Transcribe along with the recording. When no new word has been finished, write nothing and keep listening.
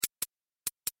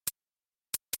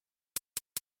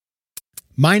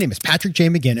My name is Patrick J.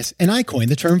 McGinnis, and I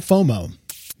coined the term FOMO.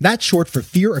 That's short for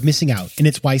fear of missing out, and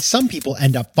it's why some people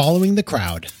end up following the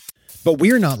crowd. But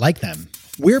we're not like them.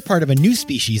 We're part of a new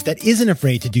species that isn't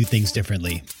afraid to do things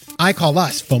differently. I call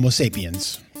us FOMO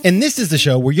sapiens. And this is the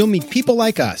show where you'll meet people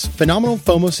like us, phenomenal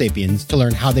FOMO sapiens, to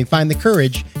learn how they find the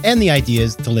courage and the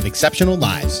ideas to live exceptional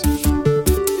lives.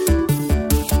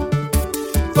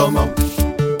 FOMO.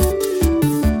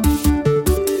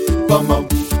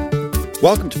 FOMO.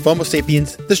 Welcome to FOMO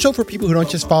Sapiens, the show for people who don't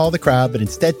just follow the crowd, but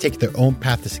instead take their own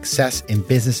path to success in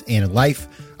business and in life.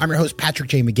 I'm your host, Patrick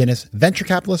J. McGinnis, venture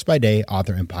capitalist by day,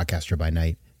 author and podcaster by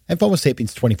night, and FOMO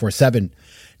Sapiens 24/7.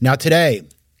 Now today,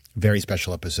 very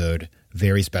special episode,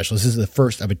 very special. This is the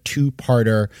first of a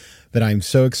two-parter that I'm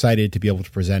so excited to be able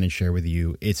to present and share with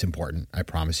you. It's important, I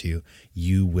promise you.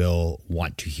 You will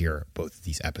want to hear both of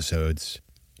these episodes.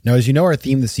 Now, as you know, our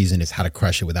theme this season is how to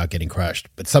crush it without getting crushed,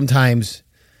 but sometimes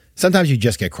you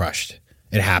just get crushed.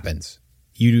 It happens.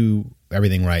 You do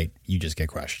everything right, you just get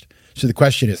crushed. So the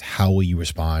question is, how will you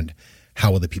respond?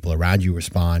 How will the people around you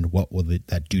respond? What will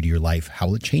that do to your life? How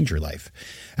will it change your life?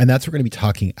 And that's what we're going to be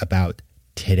talking about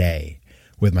today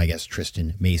with my guest,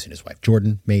 Tristan Mace, and his wife,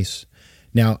 Jordan Mace.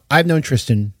 Now, I've known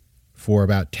Tristan for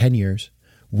about 10 years.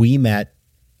 We met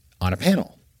on a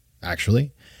panel,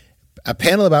 actually. A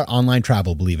panel about online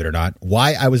travel, believe it or not.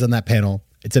 Why I was on that panel,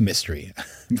 it's a mystery.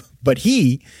 But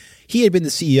he had been the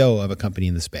CEO of a company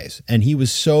in the space, and he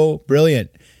was so brilliant.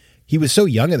 He was so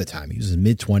young at the time. He was in his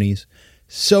mid-20s,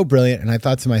 so brilliant. And I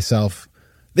thought to myself,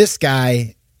 this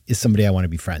guy is somebody I want to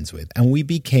be friends with. And we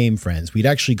became friends. We'd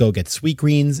actually go get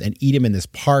Sweetgreens and eat them in this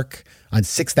park on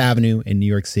 6th Avenue in New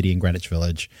York City in Greenwich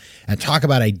Village and talk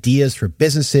about ideas for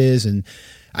businesses. And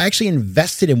I actually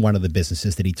invested in one of the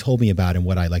businesses that he told me about in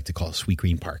what I like to call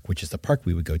Sweetgreen Park, which is the park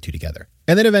we would go to together.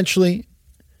 And then eventually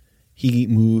he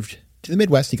moved to the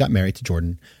Midwest. He got married to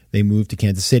Jordan. They moved to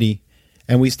Kansas City,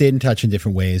 and we stayed in touch in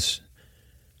different ways.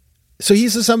 So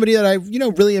he's somebody that I,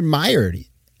 really admired,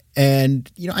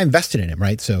 and, I invested in him,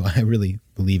 right? So I really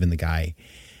believe in the guy.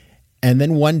 And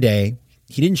then one day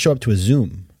he didn't show up to a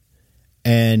Zoom,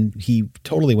 and he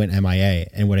totally went MIA.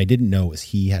 And what I didn't know was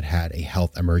he had a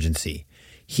health emergency.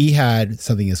 He had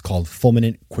something that's called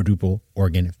fulminant quadruple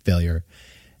organ failure,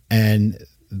 and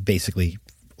basically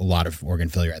a lot of organ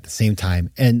failure at the same time.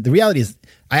 And the reality is,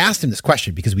 I asked him this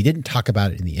question because we didn't talk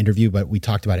about it in the interview, but we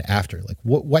talked about it after. Like,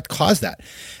 what caused that?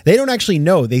 They don't actually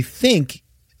know.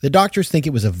 The doctors think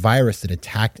it was a virus that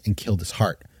attacked and killed his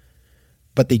heart,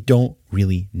 but they don't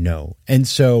really know. And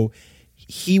so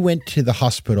he went to the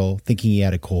hospital thinking he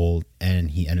had a cold, and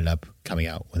he ended up coming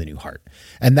out with a new heart.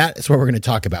 And that's what we're going to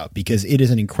talk about, because it is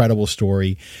an incredible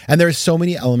story. And there's so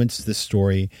many elements to this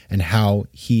story and how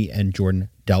he and Jordan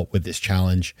dealt with this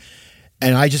challenge.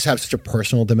 And I just have such a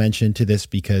personal dimension to this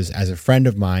because as a friend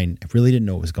of mine, I really didn't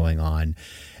know what was going on.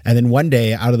 And then one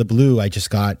day out of the blue, I just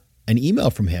got an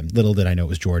email from him. Little did I know it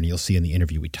was Jordan. You'll see in the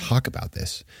interview, we talk about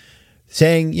this,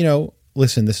 saying,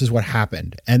 listen, this is what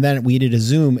happened. And then we did a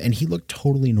Zoom, and he looked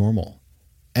totally normal.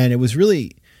 And it was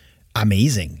really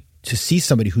amazing to see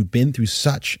somebody who'd been through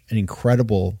such an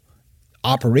incredible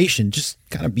operation just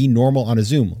kind of be normal on a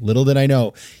Zoom. Little did I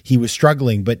know he was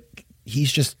struggling, but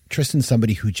he's just, Tristan,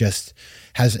 somebody who just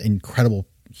has incredible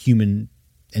human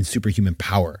and superhuman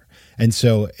power. And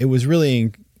so it was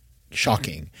really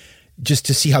shocking just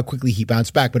to see how quickly he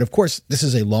bounced back. But of course, this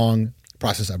is a long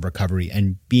process of recovery,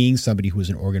 and being somebody who is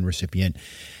an organ recipient,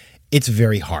 it's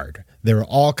very hard. There are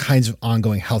all kinds of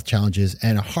ongoing health challenges,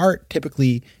 and a heart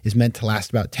typically is meant to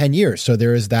last about 10 years. So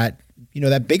there is that,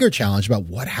 that bigger challenge about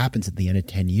what happens at the end of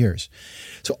 10 years.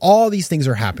 So all these things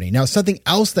are happening. Now, something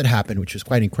else that happened, which was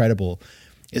quite incredible,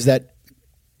 is that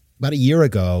about a year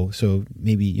ago, so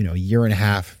maybe, a year and a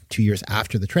half, 2 years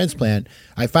after the transplant,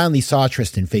 I finally saw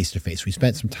Tristan face to face. We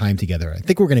spent some time together. I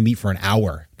think we're going to meet for an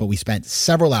hour, but we spent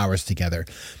several hours together.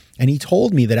 And he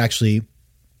told me that actually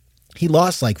he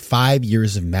lost like 5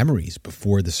 years of memories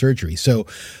before the surgery. So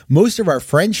most of our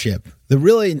friendship, the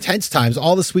really intense times,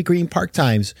 all the Sweetgreen Park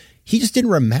times, he just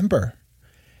didn't remember.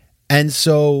 And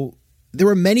so there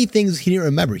were many things he didn't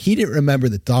remember. He didn't remember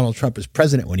that Donald Trump was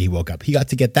president when he woke up. He got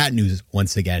to get that news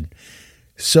once again.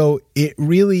 So it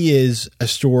really is a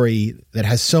story that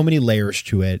has so many layers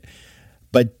to it.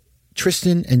 But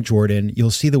Tristan and Jordan,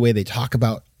 you'll see the way they talk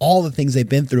about all the things they've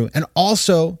been through and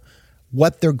also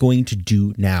what they're going to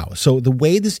do now. So the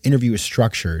way this interview is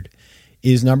structured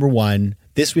is, number one,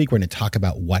 this week we're going to talk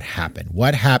about what happened.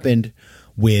 What happened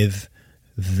with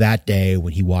that day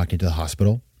when he walked into the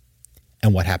hospital,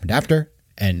 and what happened after.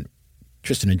 And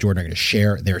Tristan and Jordan are going to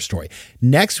share their story.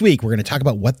 Next week, we're going to talk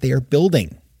about what they are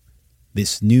building.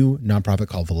 This new nonprofit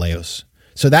called Valeos,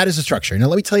 So that is the structure. Now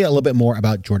let me tell you a little bit more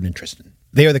about Jordan and Tristan.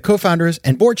 They are the co-founders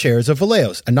and board chairs of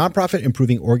Valeos, a nonprofit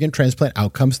improving organ transplant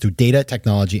outcomes through data,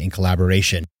 technology, and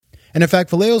collaboration. And in fact,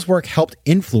 Valeo's work helped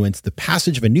influence the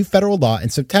passage of a new federal law in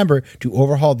September to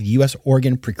overhaul the U.S.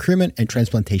 organ procurement and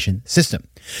transplantation system.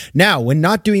 Now, when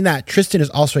not doing that, Tristan is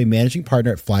also a managing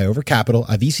partner at Flyover Capital,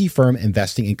 a VC firm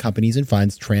investing in companies and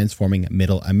funds transforming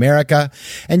Middle America.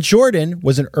 And Jordan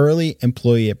was an early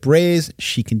employee at Braze.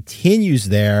 She continues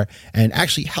there and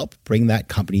actually helped bring that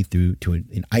company through to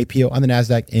an IPO on the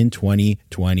NASDAQ in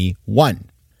 2021.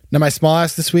 Now, my small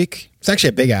ask this week, it's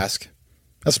actually a big ask.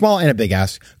 A small and a big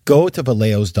ask. Go to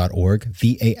valeos.org,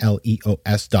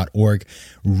 VALEOS.org.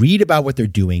 Read about what they're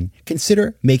doing.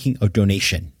 Consider making a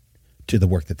donation to the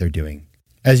work that they're doing.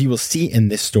 As you will see in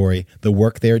this story, the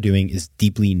work they are doing is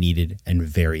deeply needed and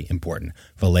very important.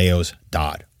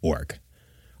 Valeos.org.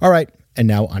 All right, and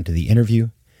now on to the interview.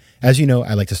 As you know,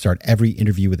 I like to start every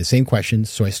interview with the same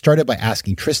questions, so I started by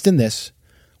asking Tristan this: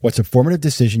 what's a formative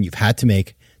decision you've had to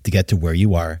make to get to where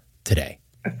you are today?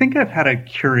 I think I've had a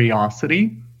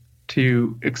curiosity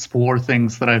to explore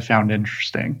things that I found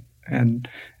interesting. And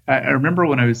I remember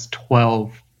when I was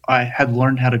 12, I had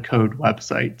learned how to code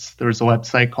websites. There was a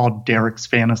website called Derek's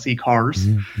Fantasy Cars.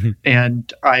 Mm-hmm.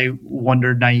 And I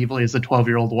wondered naively as a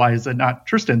 12-year-old, why is it not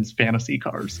Tristan's Fantasy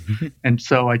Cars? Mm-hmm. And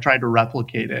so I tried to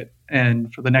replicate it.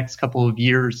 And for the next couple of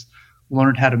years,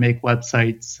 learned how to make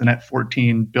websites. And at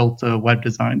 14, built a web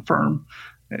design firm.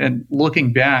 And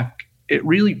looking back, it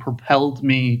really propelled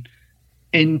me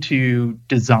into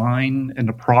design and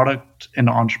the product and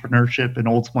entrepreneurship and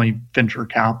ultimately venture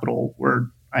capital where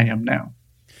I am now.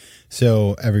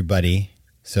 So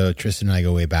Tristan and I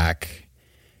go way back.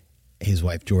 His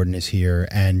wife Jordan is here,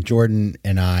 and Jordan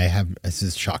and I this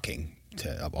is shocking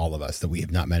to all of us that we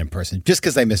have not met in person, just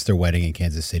because I missed their wedding in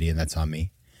Kansas City, and that's on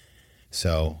me.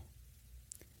 So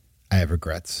I have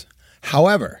regrets.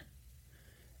 However,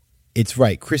 it's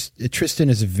right. Tristan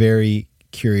is a very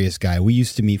curious guy. We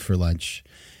used to meet for lunch,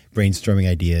 brainstorming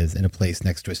ideas in a place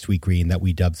next to a Sweet Green that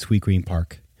we dubbed Sweet Green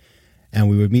Park. And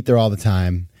we would meet there all the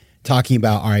time, talking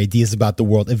about our ideas about the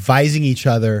world, advising each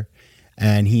other.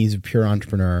 And he's a pure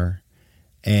entrepreneur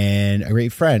and a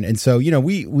great friend. And so,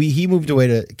 he moved away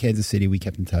to Kansas City. We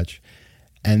kept in touch.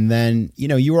 And then,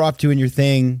 you were off doing your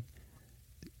thing,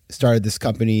 started this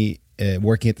company,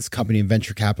 working at this company in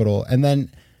venture capital. And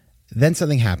then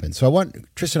something happened. So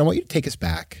Tristan, I want you to take us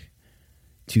back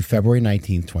to February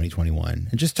 19th, 2021,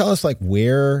 and just tell us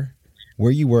where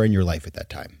you were in your life at that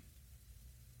time.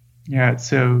 Yeah.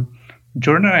 So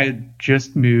Jordan and I had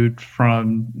just moved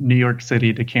from New York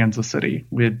City to Kansas City.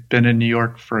 We had been in New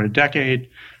York for a decade.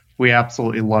 We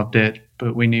absolutely loved it,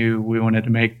 but we knew we wanted to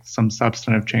make some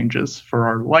substantive changes for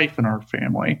our life and our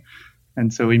family.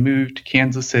 And so we moved to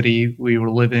Kansas City. We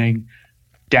were living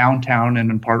downtown in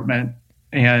an apartment.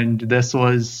 And this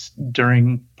was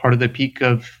during part of the peak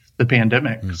of the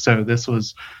pandemic. So this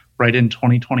was right in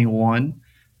 2021.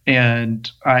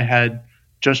 And I had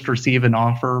just received an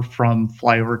offer from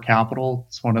Flyover Capital.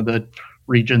 It's one of the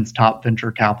region's top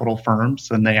venture capital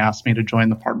firms. And they asked me to join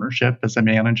the partnership as a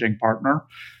managing partner.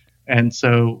 And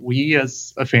so we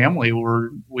as a family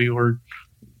we were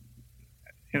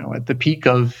at the peak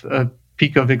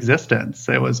of existence.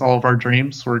 It was all of our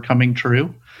dreams were coming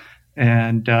true.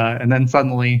 And then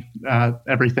suddenly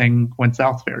everything went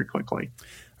south very quickly.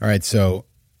 All right. So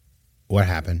what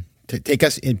happened? Take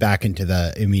us back into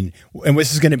and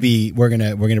this is going to be, we're going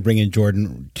to bring in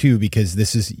Jordan too, because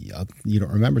this is, you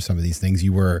don't remember some of these things.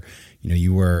 You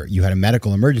had a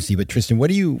medical emergency, but Tristan,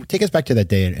 take us back to that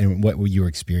day and what you were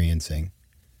experiencing?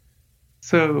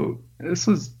 So this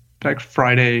was like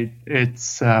Friday.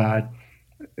 It's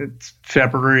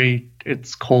February.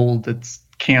 It's cold. It's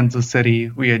Kansas City.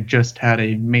 We had just had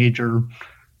a major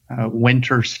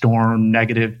winter storm,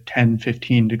 negative 10,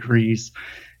 15 degrees.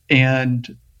 And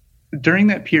during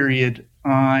that period,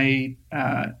 I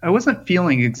wasn't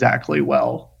feeling exactly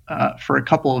well for a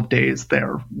couple of days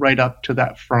there, right up to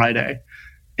that Friday.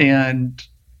 And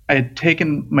I had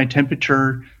taken my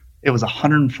temperature. It was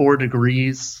 104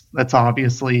 degrees. That's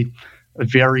obviously a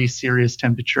very serious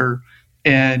temperature.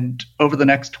 And over the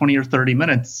next 20 or 30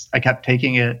 minutes, I kept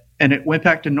taking it and it went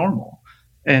back to normal.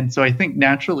 And so I think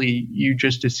naturally you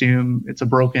just assume it's a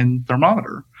broken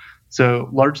thermometer. So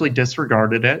largely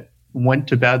disregarded it, went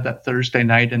to bed that Thursday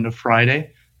night into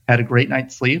Friday, had a great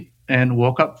night's sleep and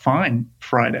woke up fine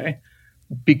Friday.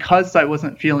 Because I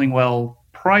wasn't feeling well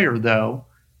prior though,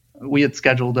 we had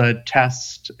scheduled a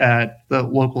test at the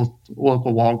local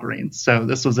Walgreens. So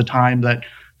this was a time that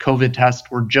COVID tests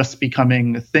were just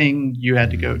becoming a thing. You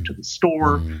had to go to the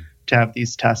store to have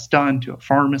these tests done, to a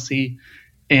pharmacy.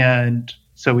 And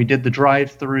So we did the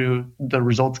drive-through. The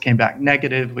results came back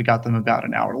negative. We got them about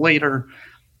an hour later.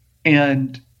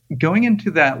 And going into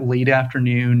that late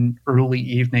afternoon, early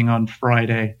evening on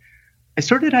Friday, I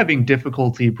started having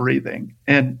difficulty breathing,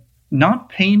 and not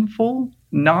painful,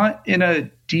 not in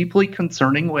a deeply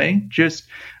concerning way. Just,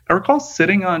 I recall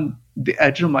sitting on the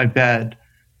edge of my bed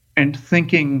and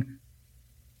thinking,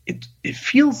 it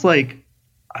feels like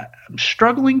I'm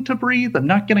struggling to breathe. I'm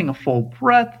not getting a full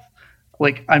breath.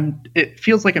 It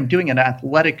feels like I'm doing an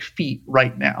athletic feat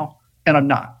right now, and I'm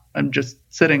not. I'm just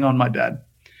sitting on my bed.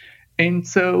 And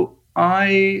so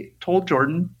I told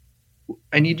Jordan,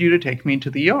 I need you to take me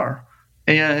to the ER.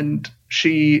 And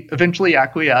she eventually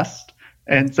acquiesced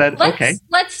and said, okay.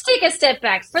 Let's take a step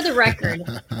back. For the record,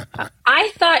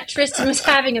 I thought Tristan was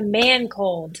having a man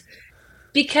cold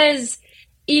because,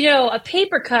 a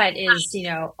paper cut is,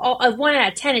 a 1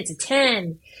 out of 10, it's a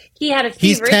 10. He had a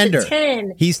fever, it's a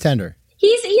 10. He's tender.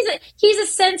 He's a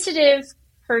sensitive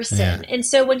person. Yeah. And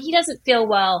so when he doesn't feel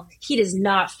well, he does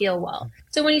not feel well.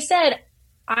 So when he said,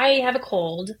 I have a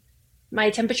cold,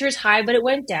 my temperature is high, but it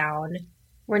went down,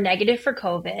 we're negative for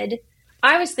COVID,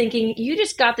 I was thinking, you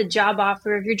just got the job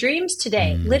offer of your dreams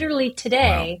today, literally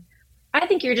today. Wow. I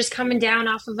think you're just coming down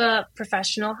off of a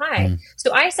professional high.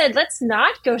 So I said, let's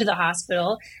not go to the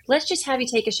hospital. Let's just have you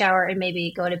take a shower and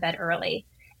maybe go to bed early.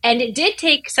 And it did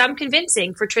take some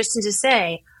convincing for Tristan to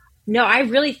say, no, I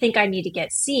really think I need to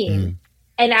get seen.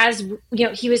 And as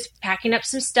he was packing up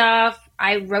some stuff,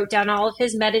 I wrote down all of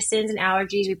his medicines and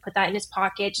allergies. We put that in his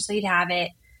pocket just so he'd have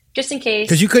it, just in case.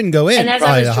 Because you couldn't go in probably to the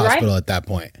driving, hospital at that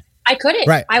point. I couldn't.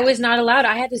 Right. I was not allowed.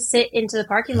 I had to sit into the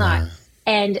parking lot.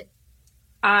 And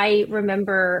I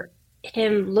remember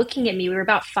him looking at me. We were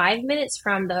about 5 minutes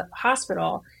from the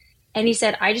hospital. And he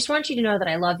said, I just want you to know that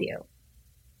I love you.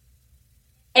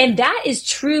 And that is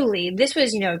truly, this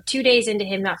was, 2 days into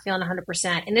him not feeling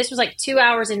 100%. And this was like 2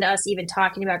 hours into us even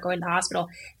talking about going to the hospital.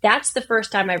 That's the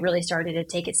first time I really started to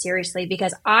take it seriously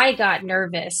because I got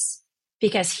nervous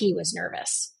because he was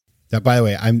nervous. That, by the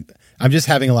way, I'm just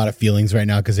having a lot of feelings right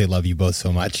now because they love you both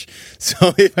so much.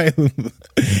 So if I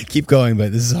keep going,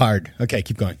 but this is hard. Okay,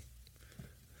 keep going.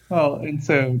 Well, and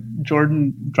so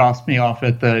Jordan drops me off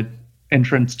at the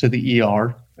entrance to the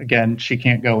ER. Again, she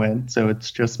can't go in, so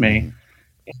it's just me.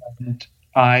 And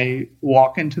I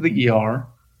walk into the ER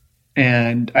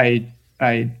and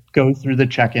I go through the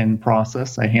check-in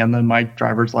process. I hand them my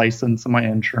driver's license and my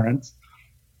insurance,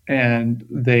 and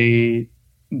they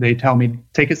tell me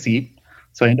take a seat.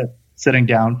 So I end up sitting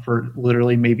down for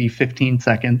literally maybe 15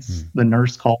 seconds. The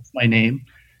nurse calls my name,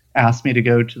 asks me to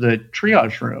go to the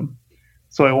triage room.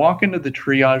 So I walk into the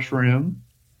triage room.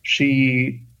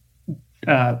 She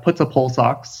puts a pulse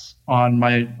ox on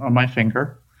my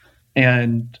finger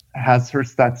and has her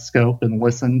stethoscope and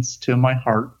listens to my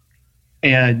heart.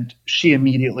 And she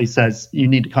immediately says, you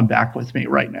need to come back with me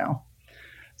right now.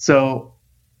 So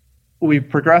we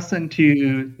progress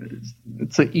into,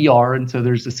 it's an ER, and so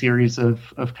there's a series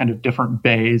of kind of different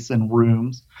bays and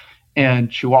rooms.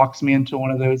 And she walks me into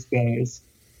one of those bays.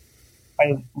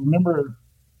 I remember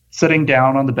sitting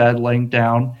down on the bed, laying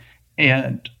down,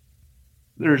 and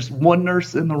there's one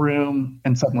nurse in the room,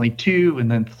 and suddenly 2, and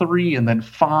then 3, and then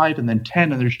 5, and then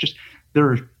 10. And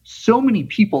there are so many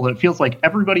people that it feels like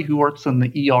everybody who works in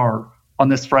the ER on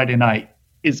this Friday night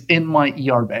is in my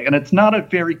ER bag. And it's not a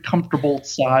very comfortable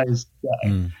sized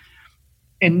bag.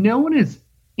 And no one is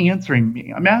answering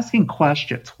me. I'm asking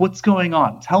questions. What's going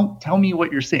on? Tell me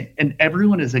what you're seeing. And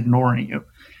everyone is ignoring you.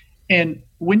 And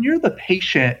when you're the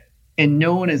patient and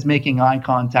no one is making eye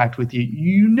contact with you,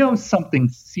 you know something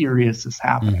serious is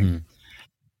happening.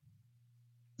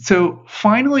 So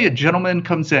finally, a gentleman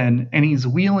comes in and he's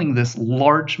wheeling this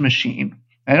large machine.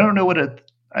 I don't know what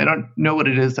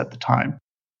it is at the time.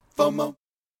 FOMO.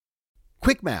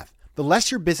 Quick math. The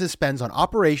less your business spends on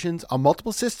operations, on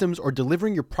multiple systems, or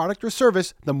delivering your product or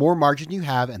service, the more margin you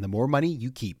have and the more money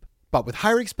you keep. But with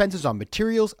higher expenses on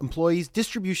materials, employees,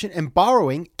 distribution, and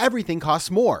borrowing, everything costs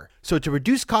more. So to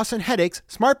reduce costs and headaches,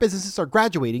 smart businesses are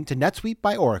graduating to NetSuite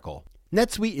by Oracle.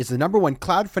 NetSuite is the #1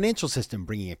 cloud financial system,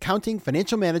 bringing accounting,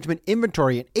 financial management,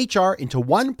 inventory, and HR into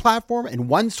one platform and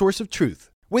one source of truth.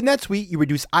 With NetSuite, you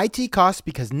reduce IT costs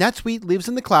because NetSuite lives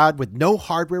in the cloud with no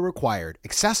hardware required,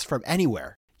 accessed from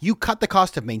anywhere. You cut the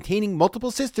cost of maintaining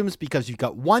multiple systems because you've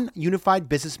got one unified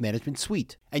business management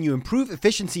suite. And you improve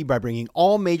efficiency by bringing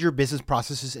all major business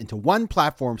processes into one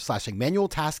platform, slashing manual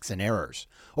tasks and errors.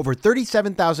 Over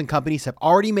 37,000 companies have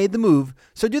already made the move,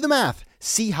 so do the math.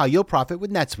 See how you'll profit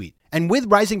with NetSuite. And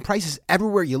with rising prices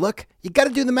everywhere you look, you got to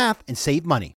do the math and save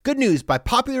money. Good news, by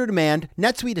popular demand,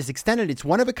 NetSuite has extended its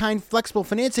one-of-a-kind flexible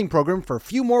financing program for a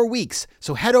few more weeks.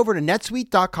 So head over to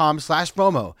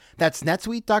netsuite.com/FOMO. That's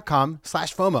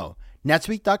netsuite.com/FOMO.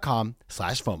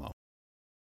 netsuite.com/FOMO.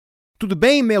 Tudo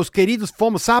bem, meus queridos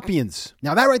Fomo sapiens?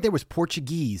 Now that right there was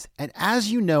Portuguese, and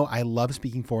as you know, I love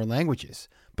speaking foreign languages.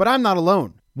 But I'm not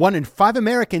alone. 1 in 5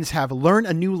 Americans have learned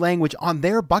a new language on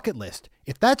their bucket list.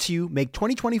 If that's you, make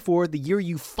 2024 the year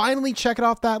you finally check it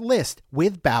off that list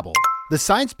with Babbel, the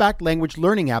science-backed language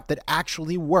learning app that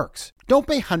actually works. Don't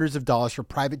pay hundreds of dollars for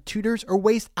private tutors or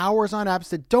waste hours on apps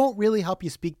that don't really help you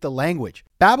speak the language.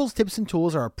 Babbel's tips and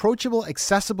tools are approachable,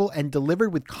 accessible, and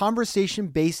delivered with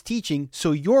conversation-based teaching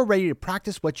so you're ready to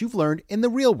practice what you've learned in the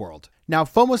real world. Now,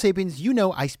 Fomo Sapiens, you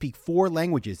know I speak 4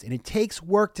 languages, and it takes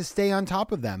work to stay on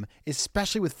top of them,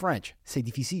 especially with French. C'est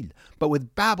difficile. But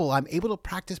with Babbel, I'm able to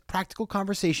practice practical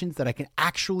conversations that I can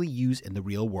actually use in the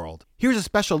real world. Here's a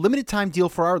special limited time deal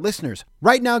for our listeners.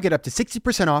 Right now, get up to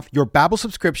 60% off your Babbel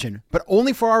subscription, but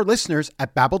only for our listeners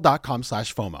at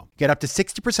babbel.com/FOMO. Get up to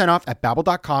 60% off at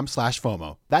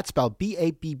babbel.com/FOMO. That's spelled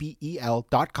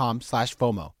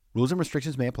BABBEL.com/FOMO. Rules and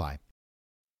restrictions may apply.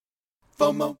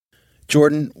 FOMO.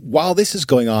 Jordan, while this is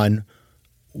going on,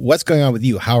 what's going on with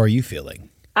you? How are you feeling?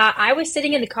 I was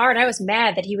sitting in the car and I was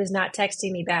mad that he was not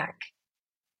texting me back.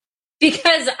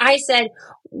 Because I said,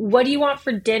 what do you want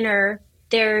for dinner?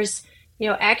 There's,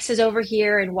 X is over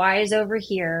here and Y is over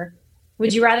here.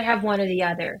 Would you rather have one or the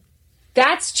other?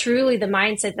 That's truly the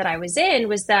mindset that I was in,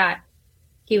 was that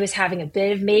he was having a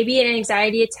bit of maybe an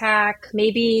anxiety attack,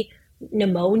 maybe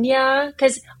pneumonia.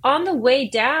 Because on the way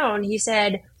down, he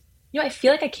said, I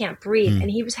feel like I can't breathe. And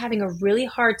he was having a really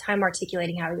hard time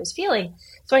articulating how he was feeling.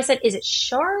 So I said, is it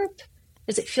sharp?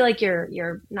 Does it feel like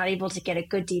you're not able to get a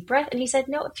good deep breath? And he said,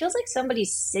 no, it feels like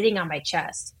somebody's sitting on my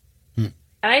chest. And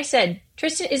I said,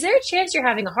 Tristan, is there a chance you're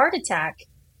having a heart attack?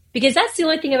 Because that's the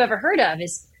only thing I've ever heard of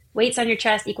is weights on your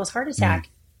chest equals heart attack.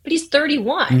 But he's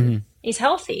 31. He's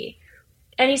healthy.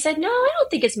 And he said, no, I don't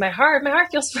think it's my heart. My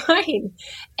heart feels fine.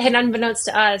 And unbeknownst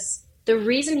to us, the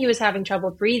reason he was having trouble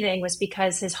breathing was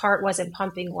because his heart wasn't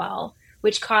pumping well,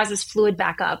 which causes fluid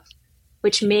backup,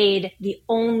 which made the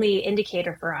only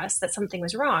indicator for us that something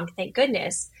was wrong, thank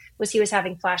goodness, was he was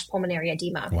having flash pulmonary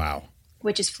edema. Wow.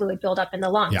 Which is fluid buildup in the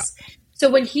lungs. Yeah. So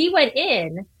when he went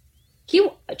in, he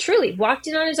truly walked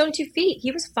in on his own 2 feet.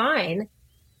 He was fine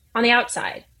on the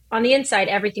outside. On the inside,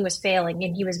 everything was failing,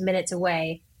 and he was minutes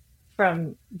away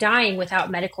from dying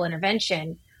without medical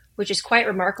intervention, which is quite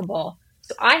remarkable.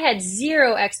 So I had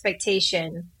zero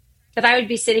expectation that I would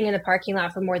be sitting in the parking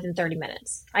lot for more than 30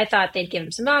 minutes. I thought they'd give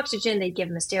him some oxygen, they'd give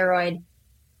him a steroid,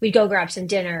 we'd go grab some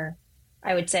dinner.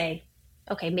 I would say,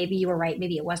 okay, maybe you were right.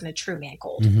 Maybe it wasn't a true man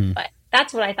cold, but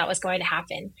that's what I thought was going to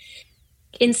happen.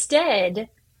 Instead,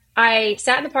 I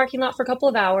sat in the parking lot for a couple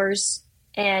of hours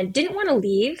and didn't want to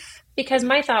leave because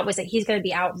my thought was that he's going to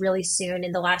be out really soon.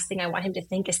 And the last thing I want him to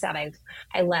think is that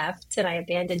I left and I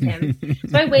abandoned him.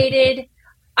 So I waited.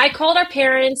 I called our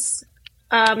parents.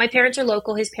 My parents are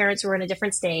local. His parents were in a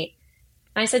different state.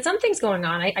 And I said, something's going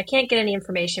on. I can't get any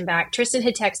information back. Tristan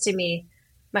had texted me,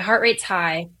 my heart rate's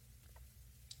high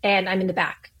and I'm in the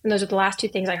back. And those are the last 2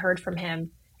 things I heard from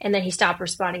him. And then he stopped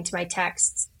responding to my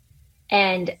texts.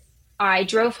 And I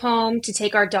drove home to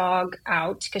take our dog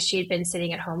out because she had been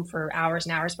sitting at home for hours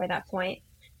and hours by that point.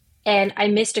 And I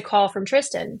missed a call from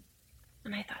Tristan.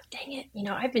 And I thought, dang it,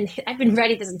 I've been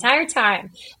ready this entire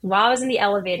time. While I was in the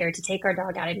elevator to take our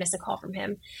dog out, I missed a call from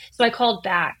him. So I called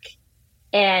back,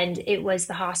 and it was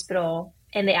the hospital,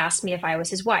 and they asked me if I was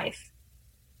his wife.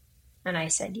 And I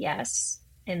said, yes.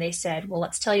 And they said, well,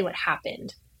 let's tell you what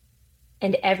happened.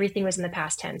 And everything was in the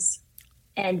past tense.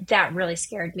 And that really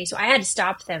scared me. So I had to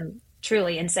stop them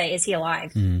truly and say, is he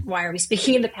alive? Why are we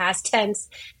speaking in the past tense?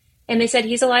 And they said,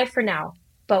 he's alive for now,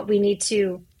 but we need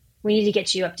to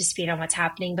get you up to speed on what's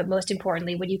happening. But most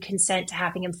importantly, would you consent to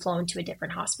having him flown to a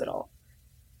different hospital?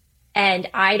 And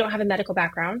I don't have a medical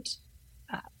background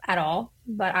at all,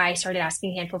 but I started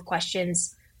asking a handful of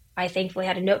questions. I thankfully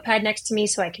had a notepad next to me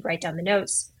so I could write down the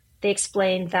notes. They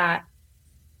explained that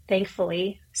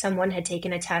thankfully someone had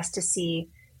taken a test to see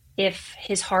if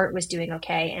his heart was doing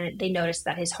okay. And they noticed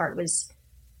that his heart was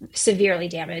severely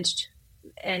damaged.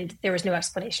 And there was no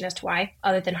explanation as to why,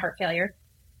 other than heart failure.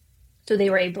 So they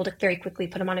were able to very quickly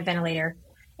put him on a ventilator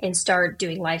and start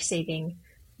doing life-saving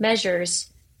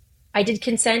measures. I did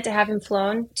consent to have him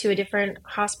flown to a different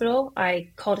hospital.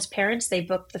 I called his parents. They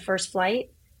booked the first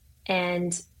flight,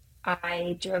 and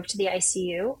I drove to the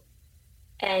ICU.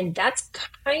 And that's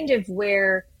kind of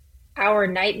where our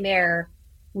nightmare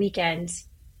weekend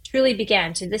truly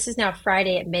began. So this is now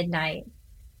Friday at midnight.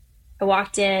 I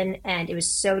walked in and it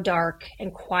was so dark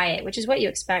and quiet, which is what you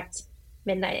expect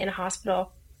midnight in a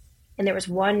hospital. And there was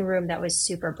one room that was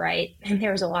super bright and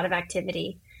there was a lot of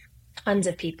activity, tons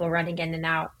of people running in and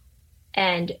out.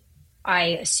 And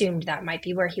I assumed that might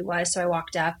be where he was. So I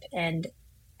walked up and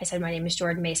I said, "My name is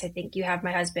Jordan Mace. I think you have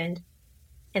my husband."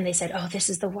 And they said, "Oh, this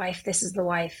is the wife. This is the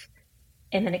wife."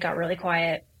 And then it got really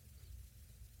quiet.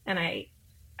 And I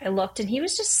looked and he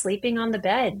was just sleeping on the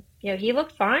bed. You know, he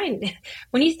looked fine.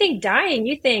 When you think dying,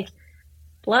 you think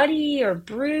bloody or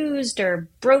bruised or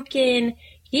broken.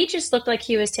 He just looked like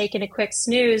he was taking a quick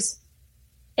snooze.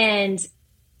 And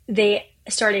they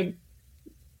started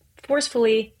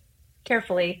forcefully,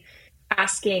 carefully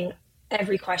asking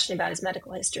every question about his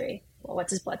medical history. Well,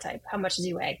 what's his blood type? How much does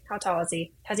he weigh? How tall is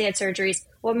he? Has he had surgeries?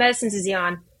 What medicines is he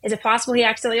on? Is it possible he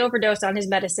accidentally overdosed on his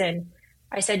medicine?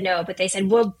 I said no, but they said,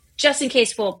 "Well, just in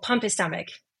case, we'll pump his stomach."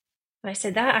 And I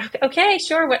said, okay,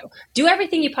 sure. Do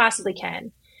everything you possibly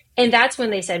can. And that's when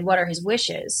they said, "What are his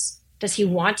wishes? Does he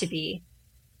want to be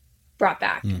brought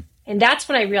back?" And that's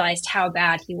when I realized how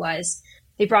bad he was.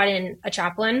 They brought in a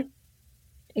chaplain,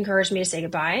 encouraged me to say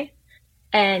goodbye.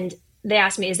 And they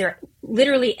asked me, "Is there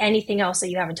literally anything else that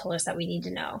you haven't told us that we need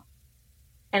to know?"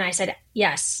 And I said,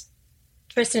 "Yes,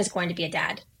 Tristan is going to be a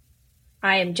dad.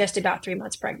 I am just about 3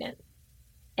 months pregnant."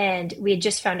 And we had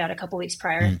just found out a couple weeks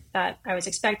prior that I was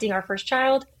expecting our first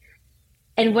child.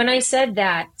 And when I said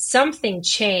that, something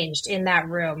changed in that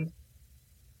room.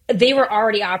 They were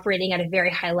already operating at a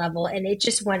very high level and it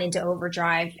just went into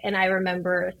overdrive. And I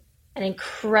remember an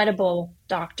incredible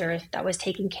doctor that was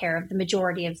taking care of the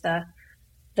majority of the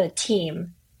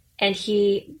team. And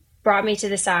he brought me to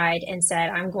the side and said,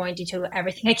 "I'm going to do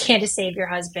everything I can to save your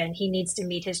husband. He needs to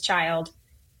meet his child.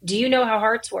 Do you know how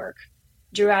hearts work?"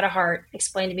 Drew out a heart,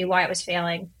 explained to me why it was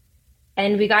failing.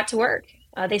 And we got to work.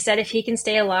 They said if he can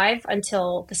stay alive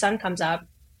until the sun comes up,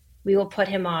 we will put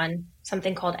him on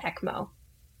something called ECMO.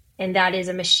 And that is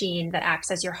a machine that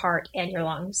acts as your heart and your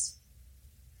lungs.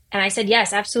 And I said,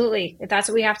 "Yes, absolutely. If that's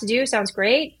what we have to do, sounds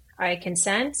great. I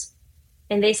consent."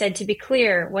 And they said, "To be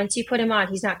clear, once you put him on,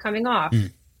 he's not coming off.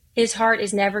 His heart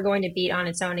is never going to beat on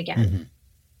its own again."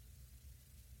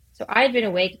 So I had been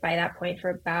awake by that point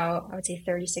for about, I would say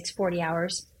 36, 40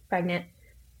 hours pregnant.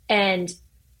 And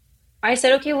I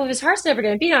said, "Okay, well, if his heart's never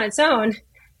going to beat on its own,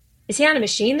 is he on a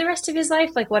machine the rest of his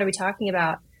life? Like, what are we talking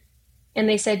about?" And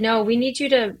they said, "No, we need you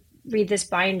to read this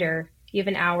binder. You have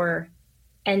an hour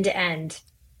end to end.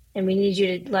 And we need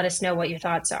you to let us know what your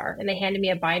thoughts are." And they handed me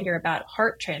a binder about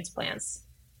heart transplants.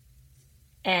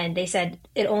 And they said,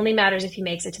 "It only matters if he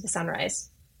makes it to the sunrise."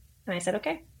 And I said,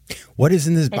 "Okay." What is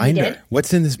in this binder?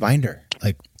 What's in this binder?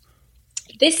 Like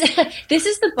this is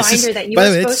the binder that you by were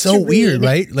the way, supposed it's so to weird,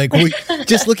 read. right? Like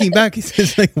just looking back, it's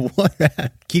just like, what?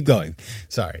 Keep going.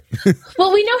 Sorry.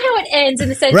 Well, we know how it ends in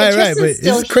the sense Right, that Tristan's but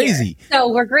still it's crazy. here. So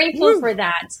we're grateful for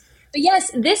that. But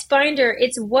yes, this binder,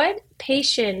 it's what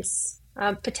patients,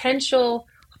 potential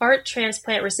heart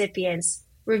transplant recipients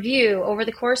review over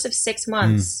the course of 6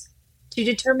 months to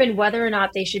determine whether or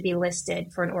not they should be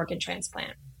listed for an organ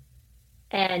transplant.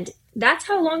 And that's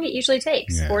how long it usually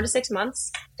takes, 4 to 6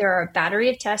 months. There are a battery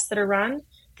of tests that are run.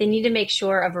 They need to make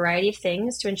sure a variety of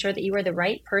things to ensure that you are the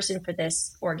right person for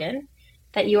this organ,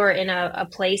 that you are in a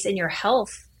place in your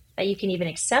health that you can even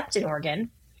accept an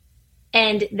organ.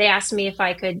 And they asked me if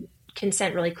I could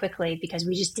consent really quickly because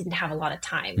we just didn't have a lot of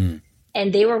time.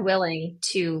 And they were willing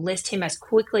to list him as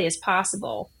quickly as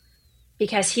possible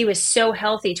because he was so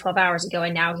healthy 12 hours ago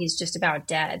and now he's just about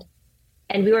dead.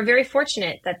 And we were very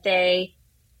fortunate that they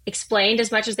explained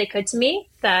as much as they could to me,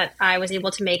 that I was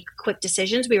able to make quick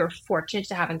decisions. We were fortunate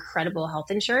to have incredible health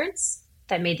insurance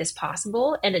that made this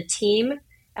possible and a team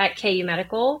at KU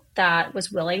Medical that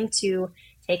was willing to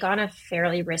take on a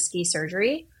fairly risky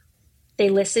surgery.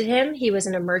 They listed him. He was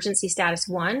an emergency status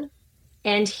 1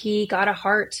 and he got a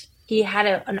heart. He had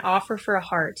an offer for a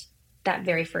heart that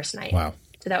very first night. Wow.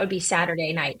 So that would be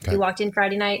Saturday night. Okay. He walked in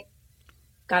Friday night,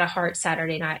 got a heart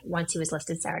Saturday night once he was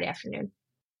listed Saturday afternoon.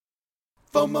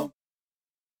 FOMO.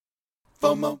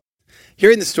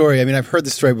 Hearing the story, I mean, I've heard the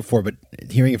story before, but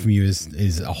hearing it from you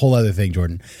is a whole other thing,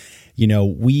 Jordan. You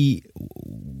know,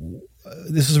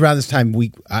 this was around this time.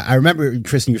 I remember,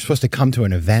 Tristan, you were supposed to come to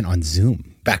an event on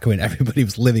Zoom back when everybody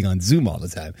was living on Zoom all the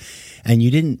time, and you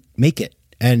didn't make it.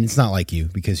 And it's not like you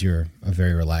because you're a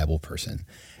very reliable person.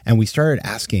 And we started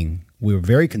asking. We were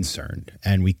very concerned,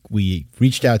 and we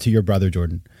reached out to your brother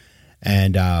Jordan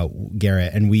and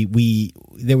Garrett, and we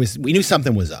knew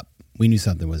something was up. We knew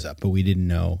something was up, but we didn't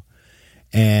know.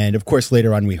 And of course,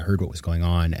 later on, we heard what was going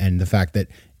on, and the fact that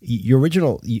your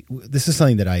original, this is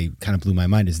something that I kind of blew my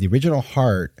mind, is the original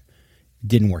heart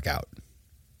didn't work out.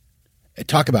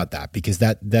 Talk about that, because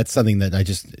that's something that I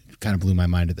just kind of blew my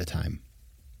mind at the time.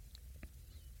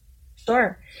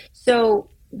 Sure. So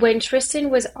when Tristan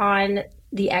was on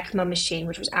the ECMO machine,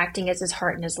 which was acting as his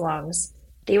heart and his lungs,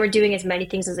 they were doing as many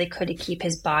things as they could to keep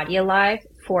his body alive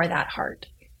for that heart.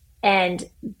 And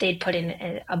they'd put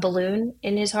in a balloon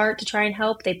in his heart to try and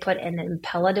help. They put in an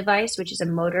Impella device, which is a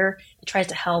motor that tries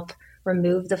to help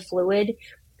remove the fluid.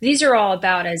 These are all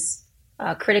about as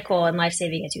critical and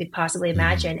life-saving as you could possibly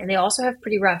imagine. And they also have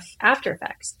pretty rough after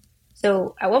effects.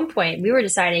 So at one point, we were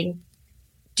deciding,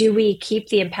 do we keep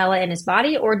the Impella in his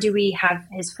body, or do we have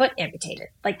his foot amputated?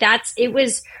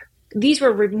 These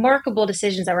were remarkable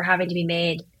decisions that were having to be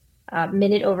made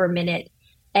minute over minute.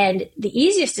 And the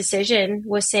easiest decision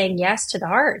was saying yes to the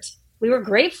heart. We were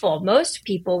grateful. Most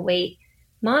people wait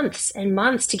months and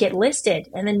months to get listed,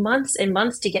 and then months and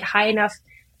months to get high enough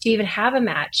to even have a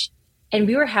match. And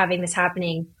we were having this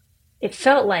happening, it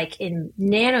felt like, in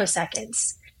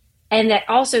nanoseconds. And that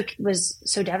also was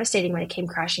so devastating when it came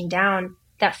crashing down.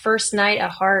 That first night a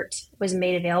heart was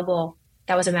made available,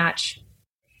 that was a match.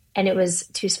 And it was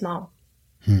too small.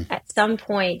 At some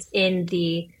point in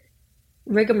the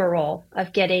rigmarole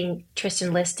of getting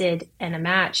Tristan listed and a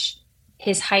match,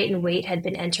 his height and weight had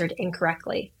been entered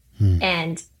incorrectly.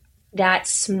 And that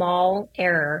small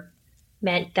error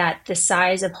meant that the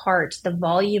size of heart, the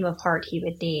volume of heart he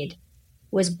would need,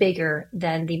 was bigger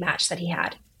than the match that he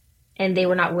had. And they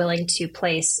were not willing to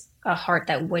place a heart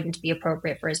that wouldn't be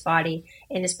appropriate for his body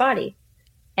in his body.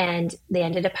 And they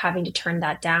ended up having to turn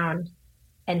that down,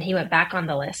 and he went back on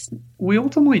the list. We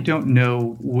ultimately don't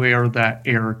know where that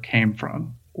error came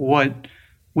from. What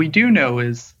we do know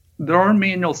is there are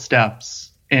manual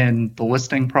steps in the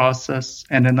listing process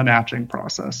and in the matching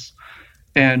process.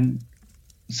 And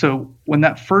so when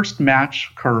that first match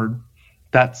occurred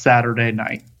that Saturday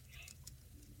night,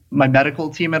 my medical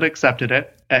team had accepted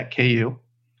it at KU.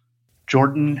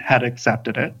 Jordan had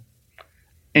accepted it.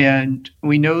 And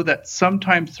we know that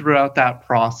sometime throughout that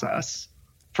process,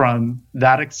 from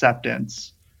that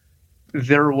acceptance,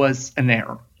 there was an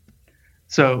error.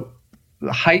 So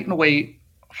the height and weight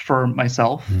for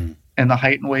myself and the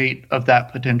height and weight of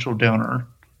that potential donor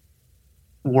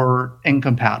were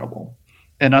incompatible.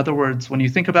 In other words, when you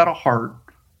think about a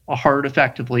heart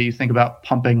effectively, you think about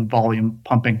pumping volume,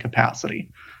 pumping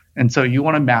capacity. And so you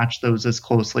want to match those as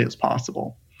closely as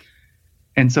possible.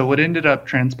 And so what ended up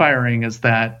transpiring is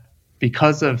that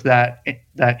because of that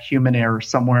human error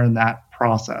somewhere in that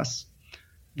process,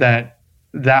 that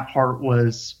heart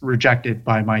was rejected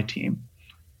by my team.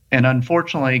 And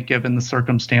unfortunately, given the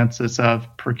circumstances of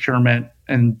procurement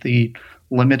and the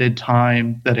limited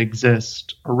time that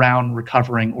exists around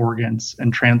recovering organs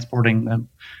and transporting them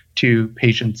to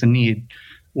patients in need,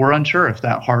 we're unsure if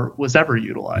that heart was ever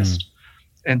utilized.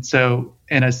 And so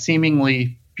in a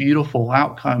seemingly beautiful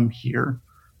outcome here,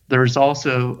 there's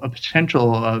also a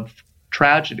potential of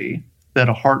tragedy that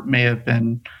a heart may have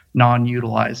been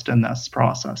non-utilized in this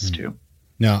process too.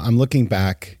 Now, I'm looking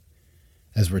back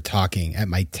as we're talking at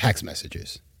my text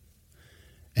messages,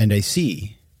 and I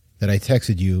see that I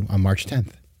texted you on March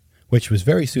 10th, which was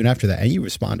very soon after that, and you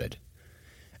responded.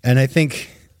 And I think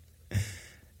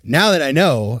now that I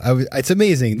know, it's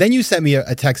amazing. Then you sent me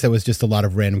a text that was just a lot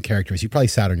of random characters. You probably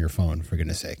sat on your phone, for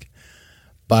goodness sake.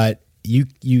 But you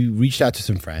reached out to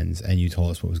some friends, and you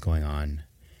told us what was going on.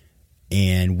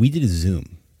 And we did a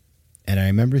Zoom. And I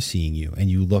remember seeing you, and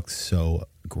you looked so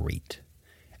great.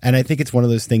 And I think it's one of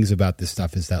those things about this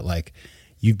stuff is that, like,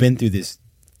 you've been through this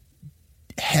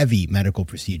heavy medical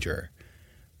procedure,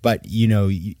 but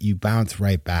you bounce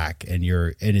right back, and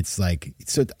it's like,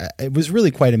 so it was really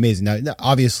quite amazing. Now,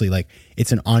 obviously, like,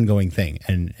 it's an ongoing thing,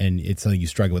 and it's something you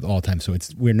struggle with all the time. So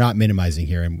we're not minimizing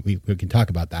here, and we can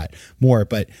talk about that more.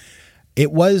 But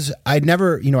it was, I'd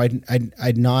never,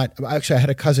 I'd not, actually, I had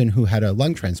a cousin who had a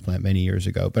lung transplant many years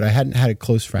ago, but I hadn't had a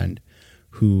close friend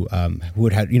who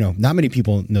had, not many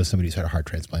people know somebody who's had a heart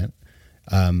transplant.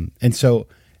 And so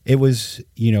it was,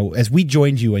 as we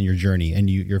joined you on your journey and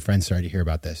your friends started to hear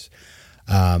about this,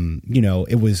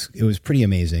 it was pretty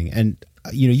amazing. And,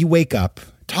 you wake up,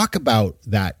 talk about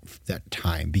that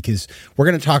time, because we're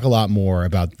going to talk a lot more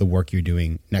about the work you're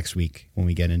doing next week when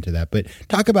we get into that, but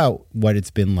talk about what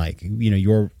it's been like,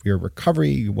 your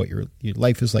recovery, what your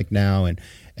life is like now,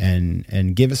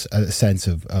 and give us a sense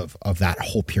of that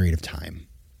whole period of time.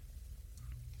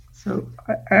 So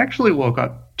I actually woke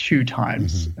up 2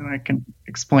 times, and I can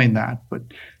explain that. But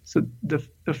so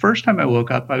the first time I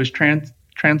woke up, I was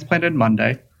transplanted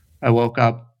Monday. I woke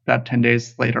up about 10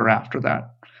 days later after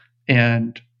that,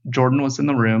 and Jordan was in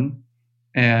the room,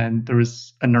 and there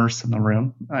was a nurse in the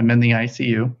room. I'm in the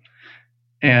ICU,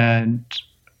 and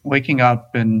waking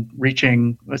up and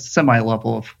reaching a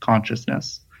semi-level of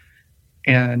consciousness.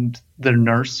 And the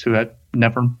nurse, who had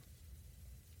never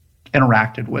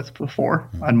interacted with before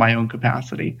on my own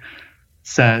capacity,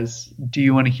 says, "Do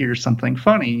you want to hear something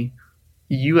funny?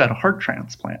 You had a heart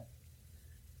transplant."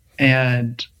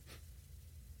 And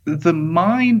the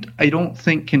mind, I don't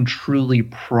think, can truly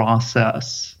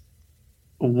process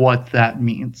what that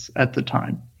means at the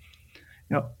time.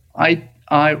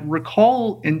 I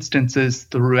recall instances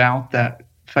throughout that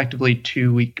effectively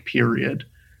 2-week period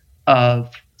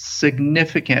of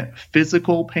significant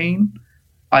physical pain.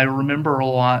 I remember a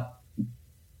lot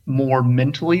more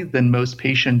mentally than most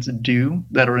patients do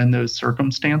that are in those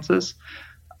circumstances.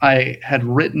 I had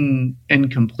written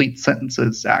incomplete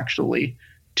sentences, actually,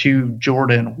 to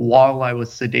Jordan while I was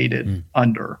sedated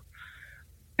under.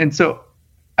 And so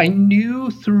I knew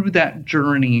through that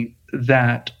journey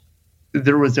that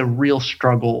there was a real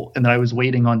struggle and that I was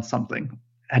waiting on something.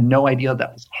 I had no idea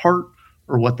that was heart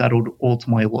or what that would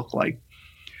ultimately look like.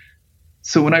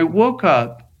 So when I woke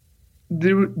up,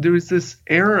 there was this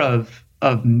air of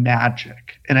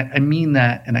magic. And I mean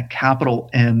that in a capital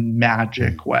M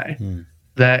magic way,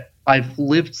 that I've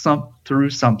lived through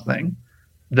something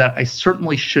that I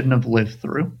certainly shouldn't have lived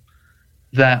through,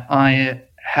 that I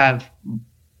have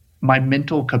my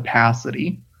mental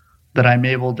capacity, that I'm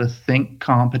able to think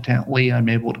competently, I'm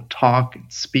able to talk and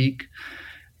speak,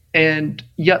 and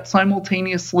yet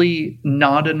simultaneously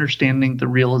not understanding the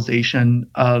realization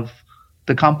of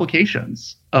the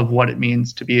complications of what it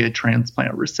means to be a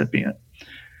transplant recipient.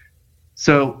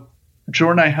 So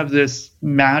Jordan and I have this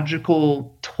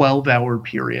magical 12-hour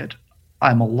period.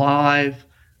 I'm alive.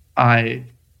 I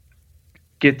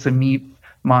get to meet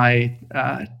my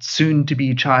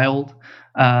soon-to-be child,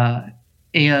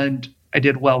 and I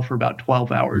did well for about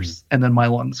 12 hours, and then my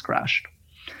lungs crashed.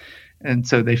 And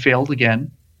so they failed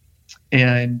again.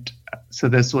 And so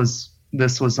this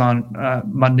was on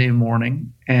Monday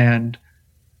morning, and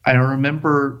I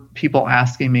remember people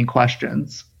asking me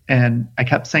questions, and I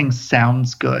kept saying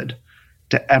 "sounds good"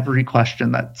 to every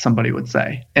question that somebody would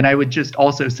say. And I would just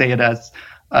also say it as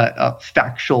a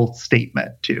factual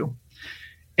statement too.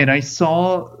 And I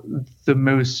saw the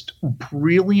most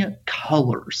brilliant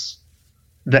colors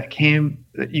that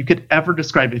you could ever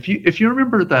describe. If you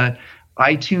remember the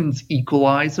iTunes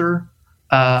equalizer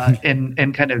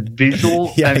and kind of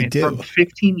visual, I do. From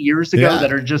 15 years ago,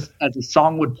 that are just, as a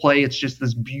song would play, it's just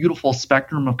this beautiful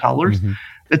spectrum of colors.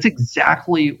 That's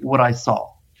exactly what I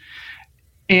saw.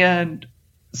 And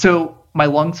so my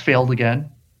lungs failed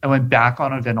again. I went back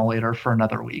on a ventilator for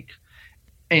another week,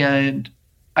 and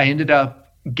I ended up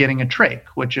getting a trach,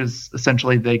 which is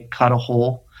essentially they cut a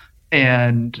hole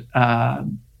and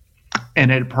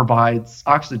it provides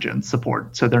oxygen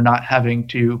support. So they're not having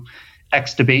to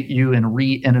extubate you and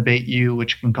re-intubate you,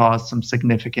 which can cause some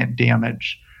significant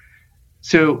damage.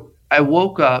 So I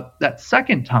woke up that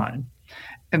second time,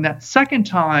 and that second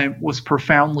time was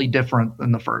profoundly different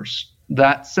than the first.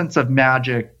 That sense of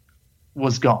magic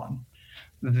was gone.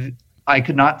 I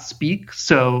could not speak,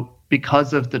 so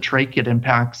because of the trach, it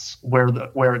impacts where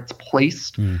it's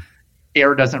placed.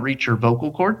 Air doesn't reach your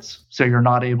vocal cords, so you're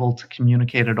not able to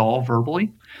communicate at all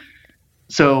verbally.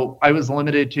 So I was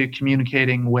limited to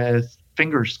communicating with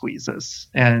finger squeezes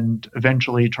and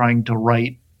eventually trying to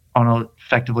write on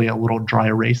effectively a little dry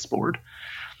erase board.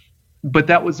 But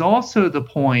that was also the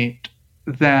point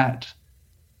that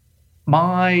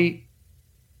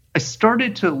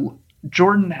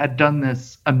Jordan had done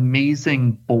this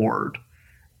amazing board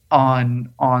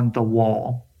on the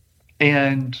wall,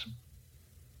 and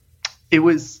it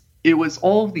was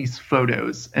all of these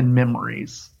photos and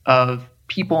memories of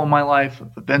people in my life,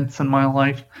 of events in my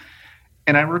life.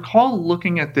 And I recall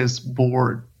looking at this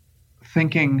board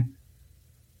thinking,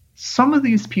 some of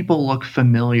these people look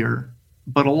familiar,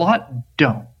 but a lot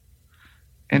don't.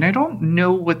 And I don't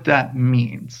know what that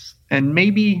means. And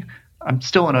maybe I'm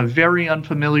still in a very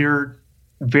unfamiliar,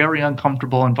 very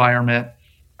uncomfortable environment.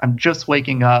 I'm just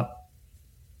waking up.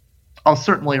 I'll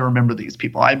certainly remember these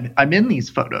people. I'm in these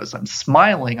photos. I'm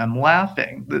smiling. I'm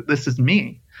laughing. This is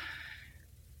me.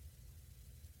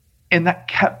 And that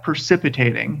kept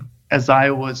precipitating as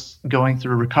I was going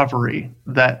through recovery,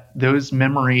 that those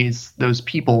memories, those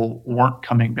people weren't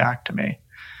coming back to me.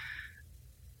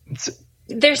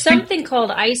 There's something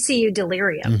called ICU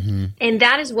delirium, and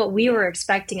that is what we were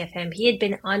expecting of him. He had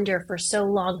been under for so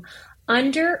long,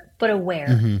 under but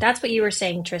aware. That's what you were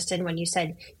saying, Tristan, when you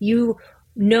said you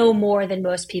know more than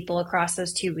most people across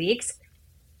those 2 weeks.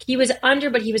 He was under,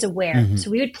 but he was aware. Mm-hmm. So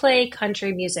we would play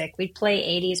country music. We'd play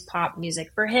 80s pop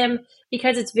music for him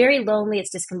because it's very lonely.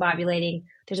 It's discombobulating.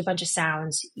 There's a bunch of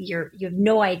sounds. You have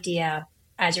no idea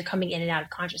as you're coming in and out of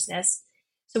consciousness.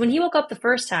 So when he woke up the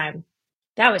first time,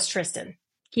 that was Tristan.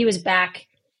 He was back.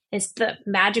 It's the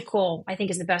magical, I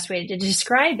think is the best way to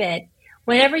describe it.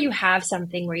 Whenever you have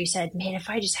something where you said, man, if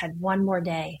I just had one more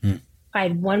day, if I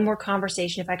had one more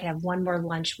conversation, if I could have one more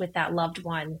lunch with that loved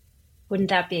one, wouldn't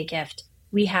that be a gift?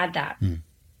 We had that.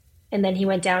 And then he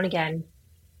went down again.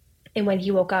 And when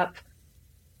he woke up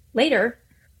later,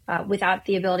 without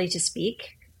the ability to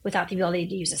speak, without the ability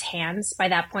to use his hands, by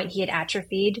that point he had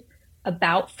atrophied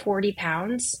about 40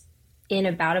 pounds in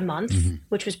about a month,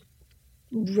 which was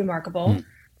remarkable.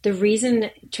 The reason,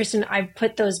 Tristan, I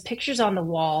put those pictures on the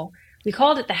wall, we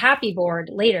called it the happy board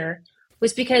later,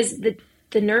 was because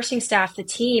the nursing staff, the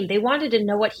team, they wanted to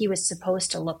know what he was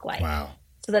supposed to look like. Wow.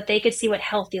 So that they could see what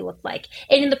healthy looked like.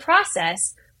 And in the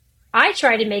process, I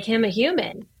tried to make him a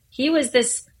human. He was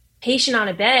this patient on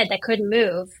a bed that couldn't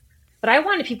move, but I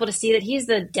wanted people to see that he's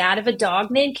the dad of a dog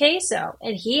named Queso,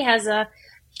 and he has a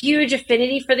huge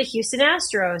affinity for the Houston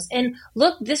Astros. And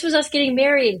look, this was us getting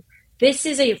married. This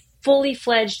is a fully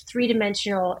fledged,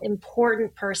 three-dimensional,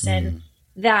 important person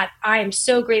that I am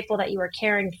so grateful that you are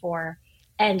caring for.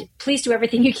 And please do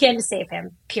everything you can to save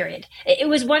him, period. It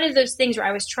was one of those things where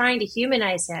I was trying to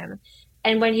humanize him.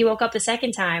 And when he woke up the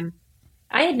second time,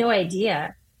 I had no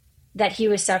idea that he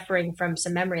was suffering from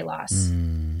some memory loss.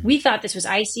 We thought this was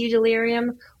ICU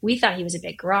delirium. We thought he was a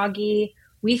bit groggy.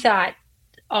 We thought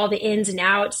all the ins and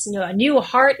outs, a new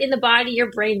heart in the body,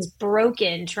 your brain's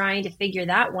broken trying to figure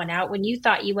that one out when you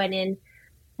thought you went in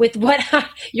with what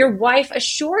your wife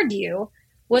assured you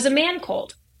was a man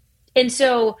cold. And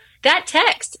so that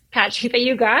text, Patrick, that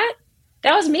you got,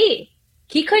 that was me.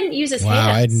 He couldn't use his hands.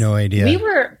 Wow, I had no idea. We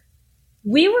were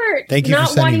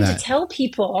not wanting to tell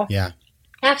people. Yeah.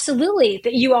 Absolutely.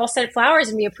 That you all sent flowers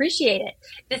and we appreciate it.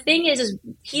 The thing is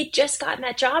he'd just gotten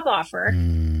that job offer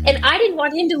and I didn't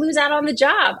want him to lose out on the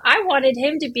job. I wanted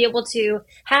him to be able to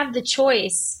have the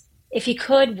choice, if he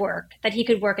could work, that he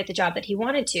could work at the job that he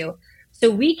wanted to. So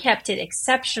we kept it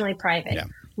exceptionally private. Yeah.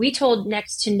 We told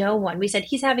next to no one. We said,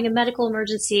 he's having a medical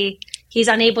emergency. He's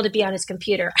unable to be on his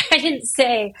computer. I didn't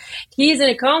say he's in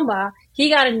a coma. He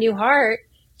got a new heart.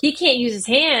 He can't use his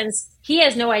hands. He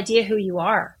has no idea who you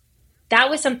are. That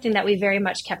was something that we very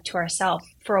much kept to ourselves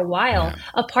for a while,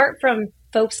 apart from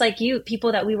folks like you,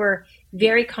 people that we were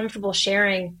very comfortable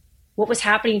sharing what was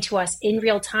happening to us in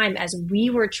real time as we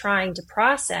were trying to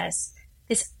process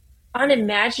this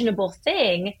unimaginable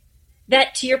thing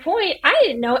that, to your point, I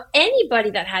didn't know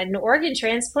anybody that had an organ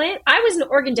transplant. I was an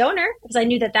organ donor because I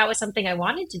knew that that was something I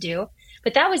wanted to do.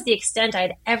 But that was the extent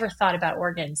I'd ever thought about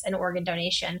organs and organ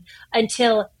donation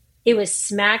until it was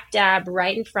smack dab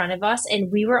right in front of us.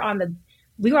 And we were on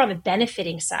the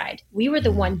benefiting side. We were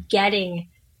the one getting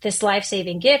this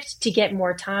life-saving gift to get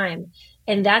more time.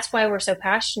 And that's why we're so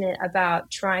passionate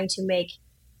about trying to make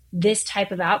this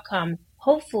type of outcome,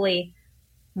 hopefully,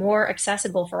 more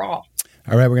accessible for all.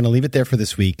 All right, we're going to leave it there for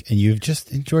this week. And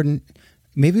Jordan,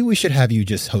 maybe we should have you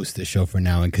just host the show for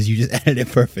now because you just edited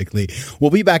it perfectly.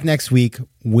 We'll be back next week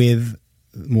with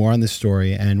more on this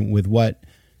story and with what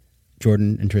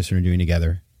Jordan and Tristan are doing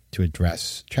together to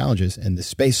address challenges in this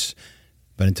space.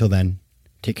 But until then,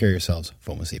 take care of yourselves,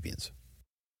 FOMO Sapiens.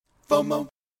 FOMO.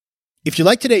 If you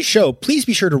like today's show, please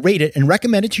be sure to rate it and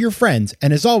recommend it to your friends.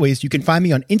 And as always, you can find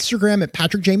me on Instagram at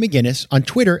Patrick J. McGinnis, on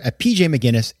Twitter at PJ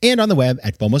McGinnis, and on the web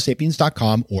at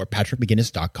FOMOSapiens.com or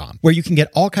PatrickMcGinnis.com, where you can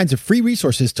get all kinds of free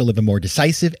resources to live a more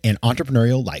decisive and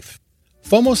entrepreneurial life.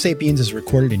 FOMO Sapiens is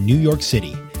recorded in New York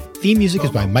City. Theme music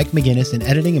is by Mike McGinnis, and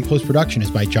editing and post-production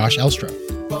is by Josh Elstro.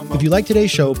 If you like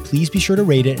today's show, please be sure to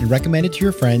rate it and recommend it to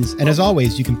your friends. And as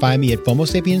always, you can find me at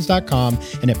FOMOSapiens.com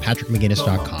and at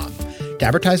PatrickMcGinnis.com. To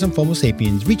advertise on FOMO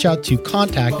Sapiens, reach out to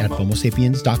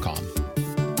contact@FOMOSapiens.com.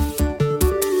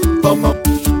 FOMO.